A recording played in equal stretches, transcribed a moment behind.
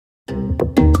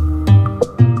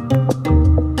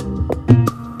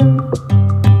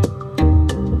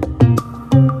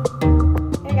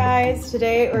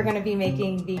today we're gonna be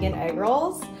making vegan egg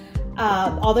rolls.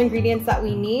 All the ingredients that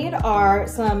we need are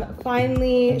some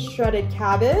finely shredded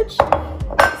cabbage,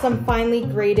 some finely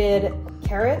grated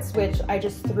carrots, which I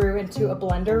just threw into a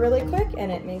blender really quick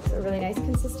and it makes a really nice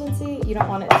consistency. You don't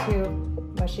want it too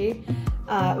mushy.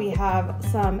 We have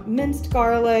some minced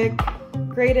garlic,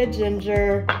 grated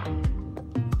ginger,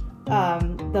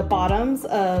 the bottoms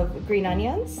of green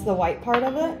onions, the white part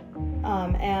of it,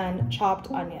 and chopped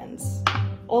onions.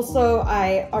 Also,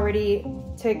 I already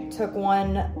took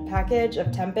one package of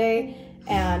tempeh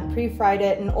and pre-fried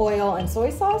it in oil and soy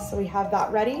sauce, so we have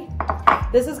that ready.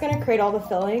 This is gonna create all the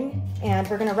filling, and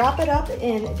we're gonna wrap it up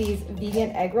in these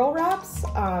vegan egg roll wraps.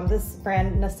 This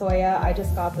brand, Nasoya, I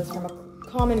just got this from a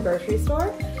common grocery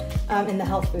store in the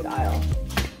health food aisle.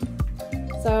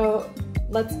 So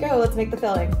let's go, let's make the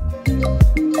filling.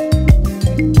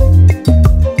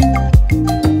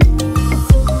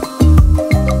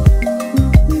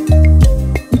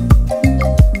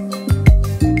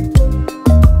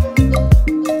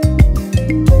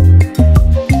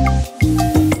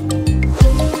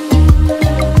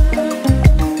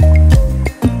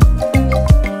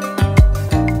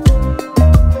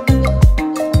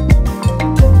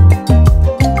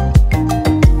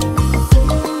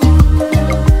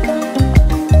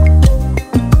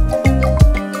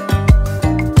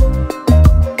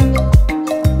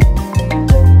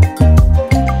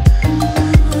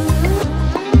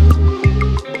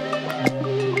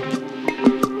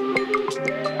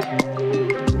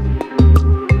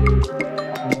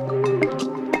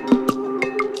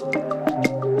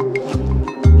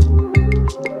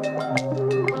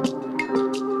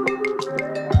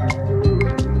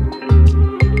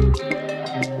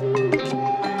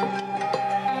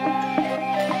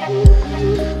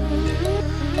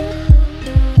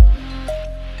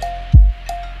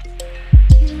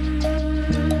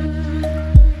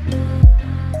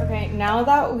 Now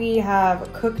that we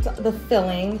have cooked the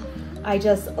filling, I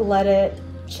just let it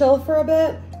chill for a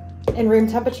bit in room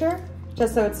temperature,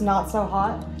 just so it's not so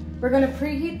hot. We're gonna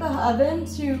preheat the oven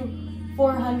to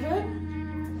 400.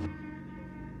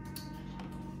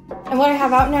 And what I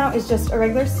have out now is just a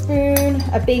regular spoon,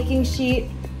 a baking sheet,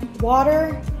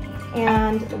 water,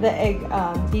 and the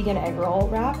vegan egg roll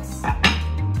wraps.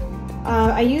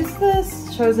 I use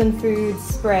this Chosen Foods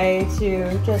spray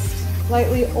to just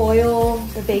lightly oil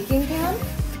the baking pan.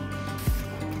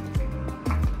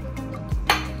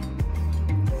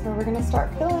 So we're gonna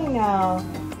start filling now.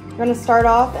 We're gonna start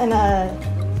off in a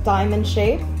diamond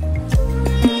shape.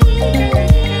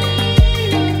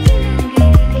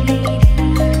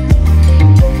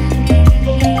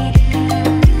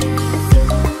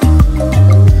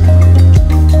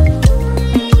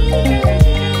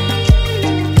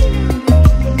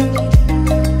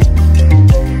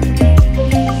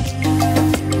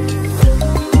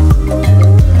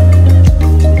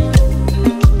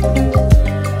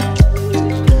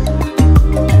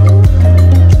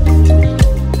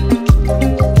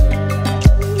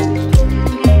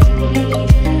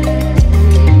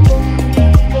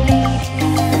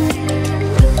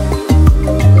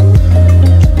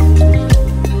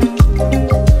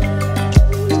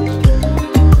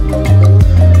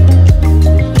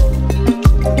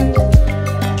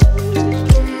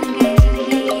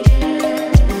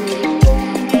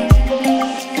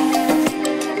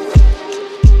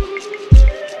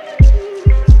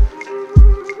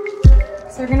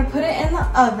 So we're gonna put it in the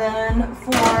oven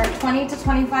for 20 to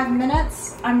 25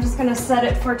 minutes. I'm just gonna set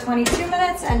it for 22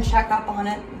 minutes and check up on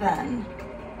it then.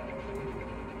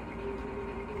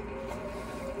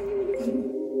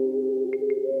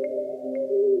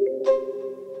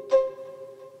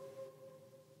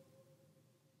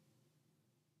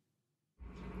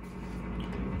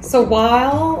 So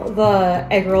while the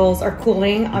egg rolls are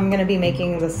cooling, I'm gonna be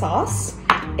making the sauce.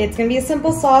 It's gonna be a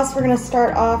simple sauce. We're gonna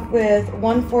start off with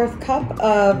 1/4 cup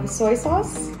of soy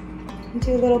sauce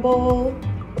into a little bowl.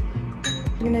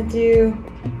 I'm gonna do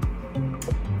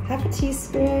half a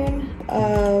teaspoon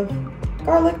of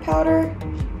garlic powder.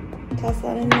 Toss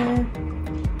that in there.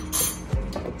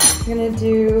 I'm gonna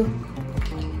do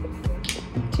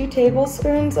 2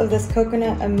 tablespoons of this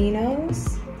coconut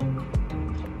aminos.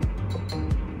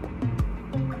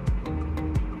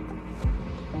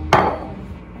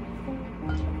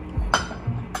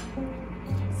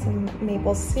 Some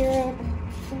maple syrup.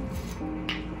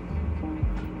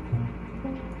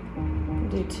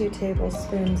 Do 2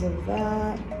 tablespoons of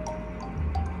that.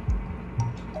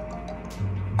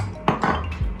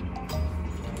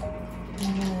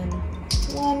 And then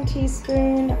 1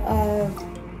 teaspoon of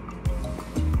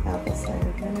apple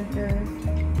cider vinegar.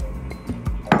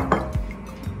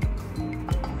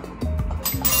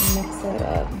 Mix it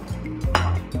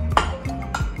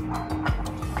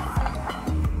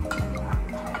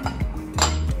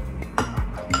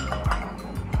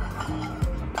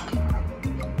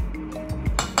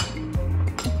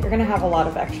You're gonna have a lot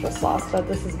of extra sauce, but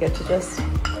this is good to just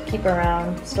keep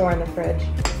around, store in the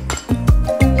fridge.